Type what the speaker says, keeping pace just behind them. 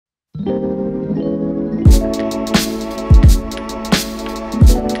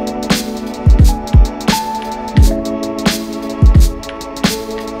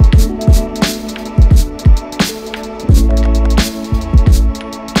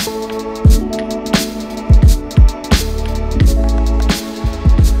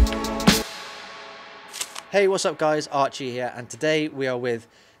Hey, what's up guys, Archie here, and today we are with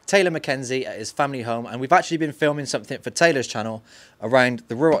Taylor Mackenzie at his family home, and we've actually been filming something for Taylor's channel around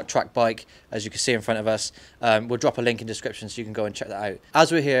the Ruroc track bike, as you can see in front of us. We'll drop a link in the description so you can go and check that out.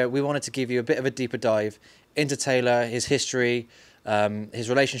 As we're here, we wanted to give you a bit of a deeper dive into Taylor, his history, his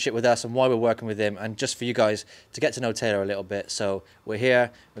relationship with us and why we're working with him, and just for you guys to get to know Taylor a little bit. So we're here,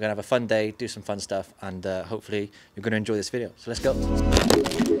 we're gonna have a fun day, do some fun stuff, and hopefully you're gonna enjoy this video. So let's go.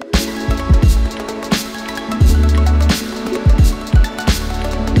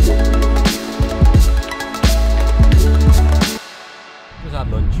 Had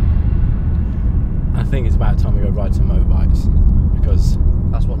lunch. I think it's about time we go ride some motorbikes, because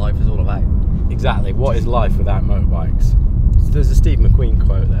That's what life is all about. exactly, what is life without motorbikes? There's a Steve McQueen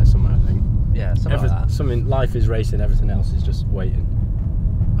quote there somewhere, I think. Yeah, something like that. Something, life is racing, everything else is just waiting.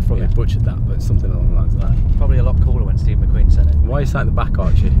 I probably butchered that, but something along the lines of that. Probably a lot cooler when Steve McQueen said it. Why is that in the back,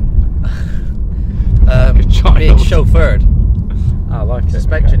 Archie? Being chauffeured. I like it.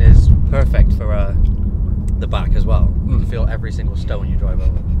 Suspension is perfect for the back as well. You can feel every single stone you drive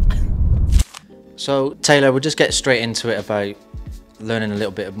over. So Taylor, we'll just get straight into it about learning a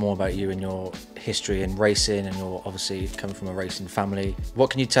little bit more about you and your history in racing, and you're obviously coming from a racing family.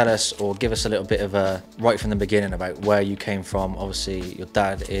 What can you tell us, or give us a little bit of a right from the beginning about where you came from? Obviously your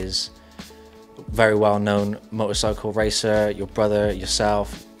dad is a very well known motorcycle racer, your brother,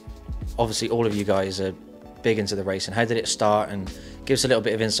 yourself, obviously all of you guys are big into the racing. How did it start? And give us a little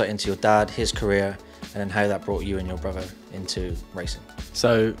bit of insight into your dad, his career, and then how that brought you and your brother into racing.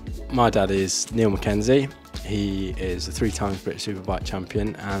 So my dad is Neil Mackenzie. He is a 3 times British Superbike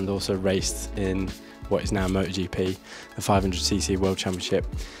champion and also raced in what is now MotoGP, the 500cc World Championship.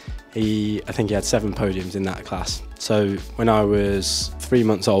 I think he had 7 podiums in that class. So when I was 3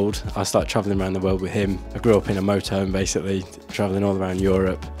 months old, I started travelling around the world with him. I grew up in a motorhome, basically, travelling all around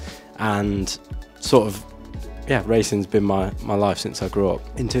Europe, and sort of, yeah, racing's been my life since I grew up.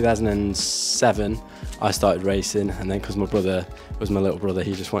 In 2007, I started racing, and then because my brother was my little brother,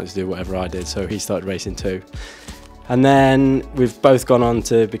 he just wanted to do whatever I did, so he started racing too. And then we've both gone on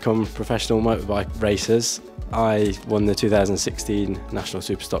to become professional motorbike racers. I won the 2016 National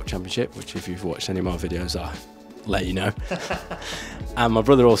Superstock Championship, which if you've watched any of my videos, I'll let you know. And my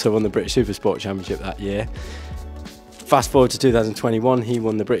brother also won the British Supersport Championship that year. Fast forward to 2021, he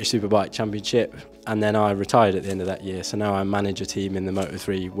won the British Superbike Championship, and then I retired at the end of that year. So now I manage a team in the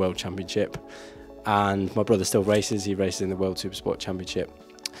Moto3 World Championship, and my brother still races. He races in the World Supersport Championship.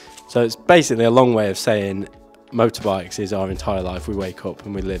 So it's basically a long way of saying motorbikes is our entire life. We wake up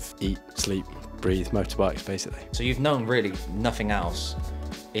and we live, eat, sleep, breathe motorbikes, basically. So you've known really nothing else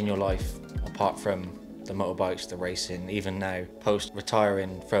in your life apart from the motorbikes, the racing. Even now, post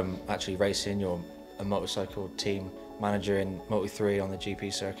retiring from actually racing, you're a motorcycle team manager in Moto3 on the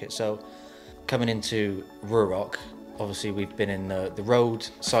GP circuit. So coming into Ruroc, obviously we've been in the road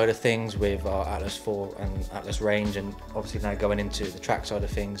side of things with our Atlas 4 and Atlas range, and obviously now going into the track side of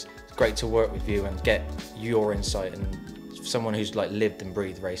things. It's great to work with you and get your insight, and someone who's like lived and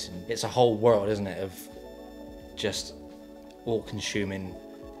breathed racing. It's a whole world, isn't it, of just all-consuming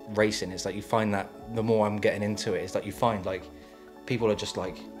racing. It's like you find that the more I'm getting into it, it's like you find like people are just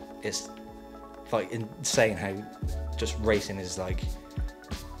like, it's like insane how just racing is like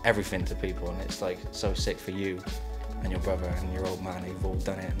everything to people, and it's like so sick for you and your brother and your old man who've all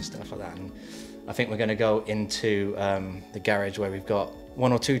done it and stuff like that. And I think we're going to go into the garage where we've got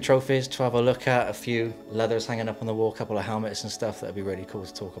 1 or 2 trophies to have a look at, a few leathers hanging up on the wall, a couple of helmets and stuff that'd be really cool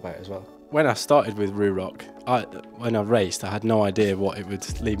to talk about as well. When I started with Ruroc, when I raced, I had no idea what it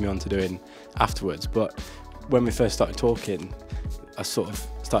would lead me on to doing afterwards. But when we first started talking, I sort of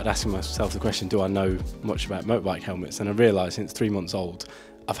started asking myself the question, do I know much about motorbike helmets? And I realised since 3 months old,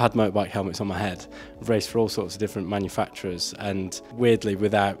 I've had motorbike helmets on my head. I've raced for all sorts of different manufacturers, and weirdly,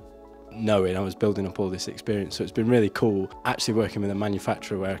 without knowing, I was building up all this experience. So it's been really cool actually working with a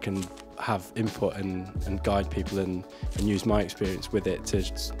manufacturer where I can have input and guide people and use my experience with it to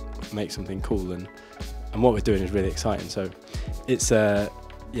make something cool. And what we're doing is really exciting. So it's,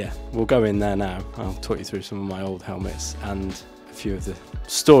 yeah, we'll go in there now. I'll talk you through some of my old helmets and a few of the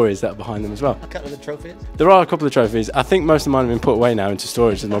stories that are behind them as well. A couple of the trophies? There are a couple of trophies. I think most of mine have been put away now into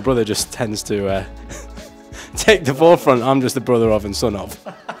storage, and my brother just tends to take the forefront. I'm just the brother of and son of.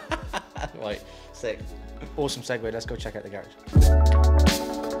 Right, sick. Awesome segue, let's go check out the garage.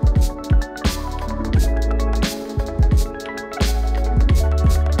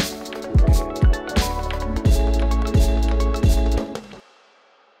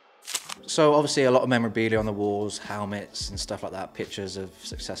 So obviously a lot of memorabilia on the walls, helmets and stuff like that, pictures of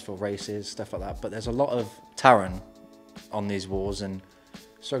successful races, stuff like that. But there's a lot of Taron on these walls, and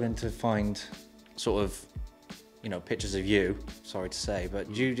struggling to find sort of you know, pictures of you, sorry to say,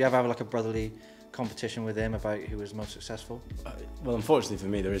 but do you ever have like a brotherly competition with him about who was most successful? Well, unfortunately for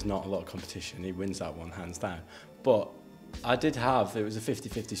me, there is not a lot of competition. He wins that one hands down. But I did have, it was a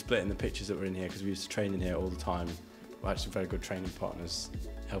 50-50 split in the pictures that were in here because we used to train in here all the time. We're actually very good training partners,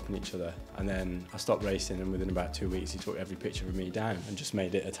 helping each other. And then I stopped racing, and within about 2 weeks he took every picture of me down and just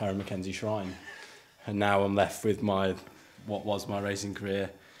made it a Tara Mackenzie shrine. And now I'm left with what was my racing career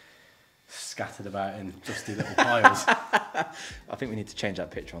scattered about in dusty little piles. I think we need to change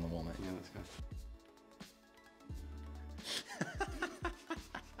that picture on the wall, mate. Yeah, let's go.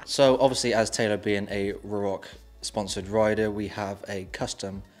 So obviously, as Taylor being a Ruroc sponsored rider, we have a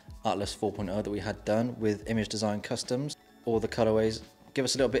custom Atlas 4.0 that we had done with Image Design Customs. All the colourways. Give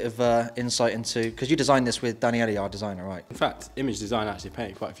us a little bit of insight into, because you designed this with Daniele, our designer, right? In fact, Image Design actually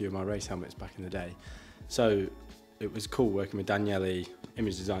painted quite a few of my race helmets back in the day. So it was cool working with Daniele.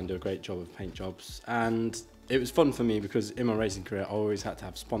 Image Design do a great job of paint jobs. And it was fun for me because in my racing career, I always had to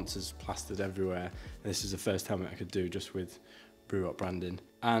have sponsors plastered everywhere. And this is the first helmet I could do just with Ruroc branding.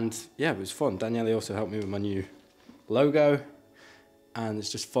 And yeah, it was fun. Daniele also helped me with my new logo. And it's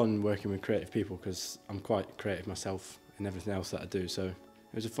just fun working with creative people because I'm quite creative myself in everything else that I do. So it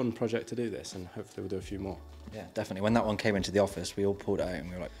was a fun project to do this, and hopefully we'll do a few more. Yeah, definitely. When that one came into the office, we all pulled it out and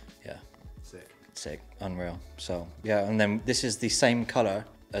we were like, yeah. Sick, unreal. So yeah, and then this is the same colour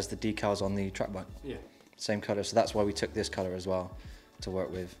as the decals on the track bike. Yeah. Same colour, so that's why we took this colour as well to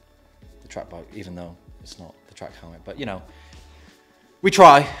work with the track bike, even though it's not the track helmet. But you know, we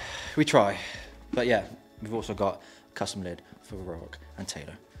try. But yeah, we've also got a custom lid for Ruroc and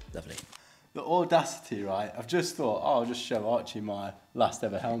Taylor. Lovely. The audacity, right? I've just thought, oh, I'll just show Archie my last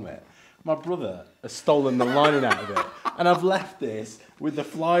ever helmet. My brother has stolen the lining out of it, and I've left this with the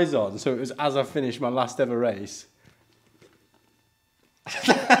flies on, so it was as I finished my last ever race.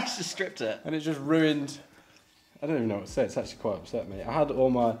 Just stripped it. And it just ruined, I don't even know what to say, it's actually quite upset me. I had all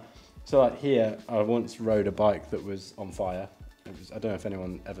my, so like here, I once rode a bike that was on fire. It was, I don't know if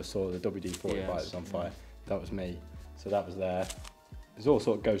anyone ever saw the WD-40 bike that was on fire. That was me, so that was there. It was all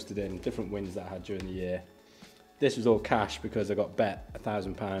sort of ghosted in, different wins that I had during the year. This was all cash because I got bet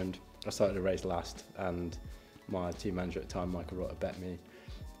 £1,000. I started a race last, and my team manager at the time, Michael Rutter, bet me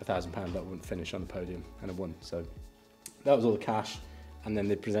 £1,000 that I wouldn't finish on the podium, and I won. So that was all the cash, and then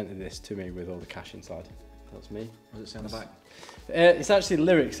they presented this to me with all the cash inside. That was me. What does it say on the back? It's actually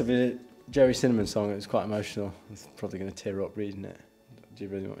lyrics of a Jerry Cinnamon song. It was quite emotional. I'm probably going to tear up reading it. Do you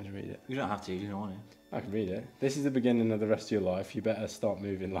really want me to read it? You don't have to, you don't want to. I can read it. This is the beginning of the rest of your life. You better start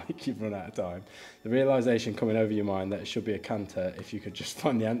moving like you've run out of time. The realisation coming over your mind that it should be a canter. If you could just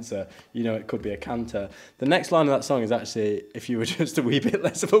find the answer, you know it could be a canter. The next line of that song is actually, if you were just a wee bit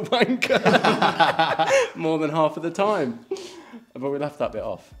less of a wanker. More than half of the time. But we left that bit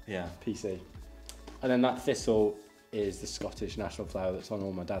off. Yeah. PC. And then that thistle is the Scottish national flower that's on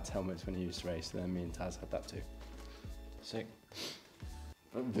all my dad's helmets when he used to race. And then me and Taz had that too. Sick.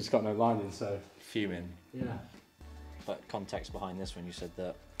 But it's got no lining, so... Fuming. Yeah. But context behind this one, you said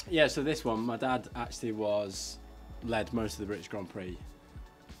that... Yeah, so this one, my dad actually led most of the British Grand Prix.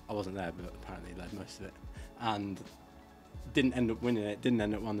 I wasn't there, but apparently he led most of it. And didn't end up winning it, didn't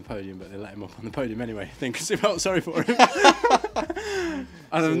end up on the podium, but they let him up on the podium anyway, I think, because they felt sorry for him. And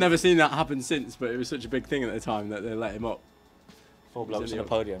I've never seen that happen since, but it was such a big thing at the time that they let him up. 4 blokes on the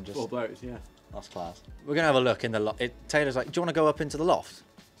podium, just... 4 blokes, yeah. That's class. We're going to have a look in the loft. Taylor's like, do you want to go up into the loft?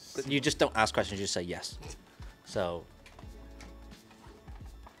 But you just don't ask questions, you just say yes. So...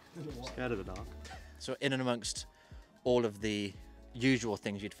 Scared of the dark. So in and amongst all of the usual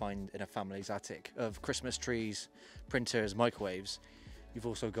things you'd find in a family's attic of Christmas trees, printers, microwaves, you've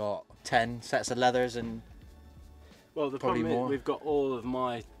also got 10 sets of leathers and well, the probably problem more. is we've got all of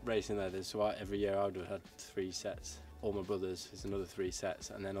my racing leathers, so every year I would have had 3 sets. All my brothers is another 3 sets,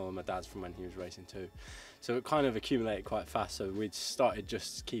 and then all of my dad's from when he was racing too. So it kind of accumulated quite fast, so we'd started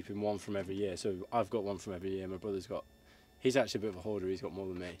just keeping one from every year. So I've got one from every year, my brother's got, he's actually a bit of a hoarder, he's got more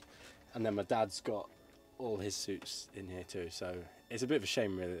than me. And then my dad's got all his suits in here too, so it's a bit of a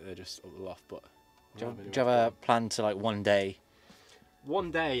shame really that they're just up the loft, but... Do you have a plan to like one day?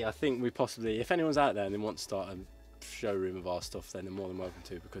 One day I think we possibly, if anyone's out there and they want to start a showroom of our stuff, then they're more than welcome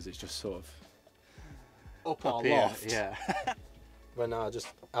to, because it's just sort of up our here, loft. yeah. When I just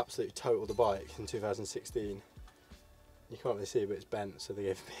absolutely totaled the bike in 2016, you can't really see it, but it's bent, so they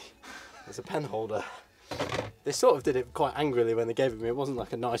gave me, it's a pen holder. They sort of did it quite angrily when they gave it me. It wasn't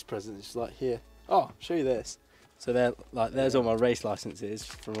like a nice present, it's just like, here, oh, I'll show you this. So there, like, there's all my race licenses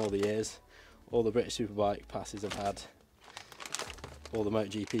from all the years, all the British Superbike passes I've had, all the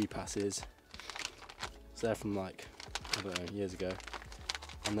MotoGP passes. So they're from like, I don't know, years ago.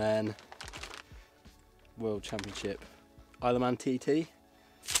 And then World Championship Isleman TT.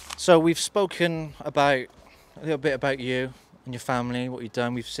 So we've spoken about a little bit about you and your family, what you've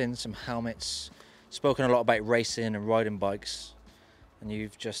done. We've seen some helmets, spoken a lot about racing and riding bikes, and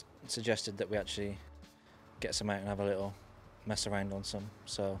you've just suggested that we actually get some out and have a little mess around on some.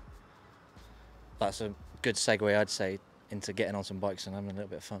 So that's a good segue, I'd say, into getting on some bikes and having a little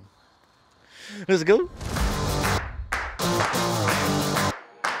bit of fun. Let's go.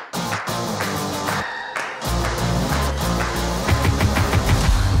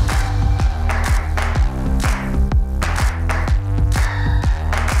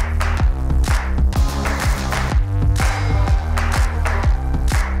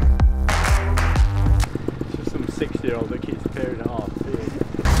 It's just some 6-year-old that keeps tearing it off.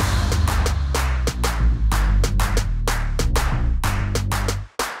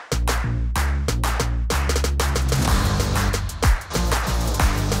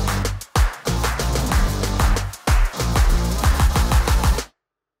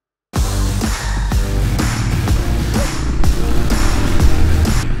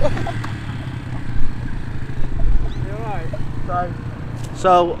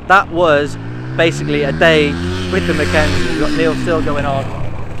 So that was basically a day with the Mackenzie. We've got Neil still going on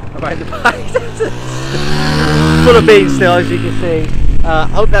about the bike. Full of beans still, as you can see.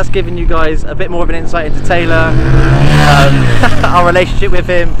 Hope that's given you guys a bit more of an insight into Taylor, our relationship with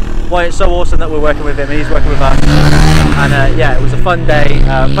him, why it's so awesome that we're working with him and he's working with us. And yeah, it was a fun day.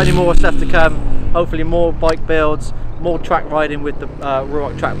 Plenty more stuff to come. Hopefully more bike builds, more track riding with the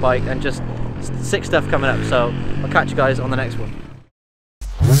Ruroc track bike, and just sick stuff coming up. So I'll catch you guys on the next one.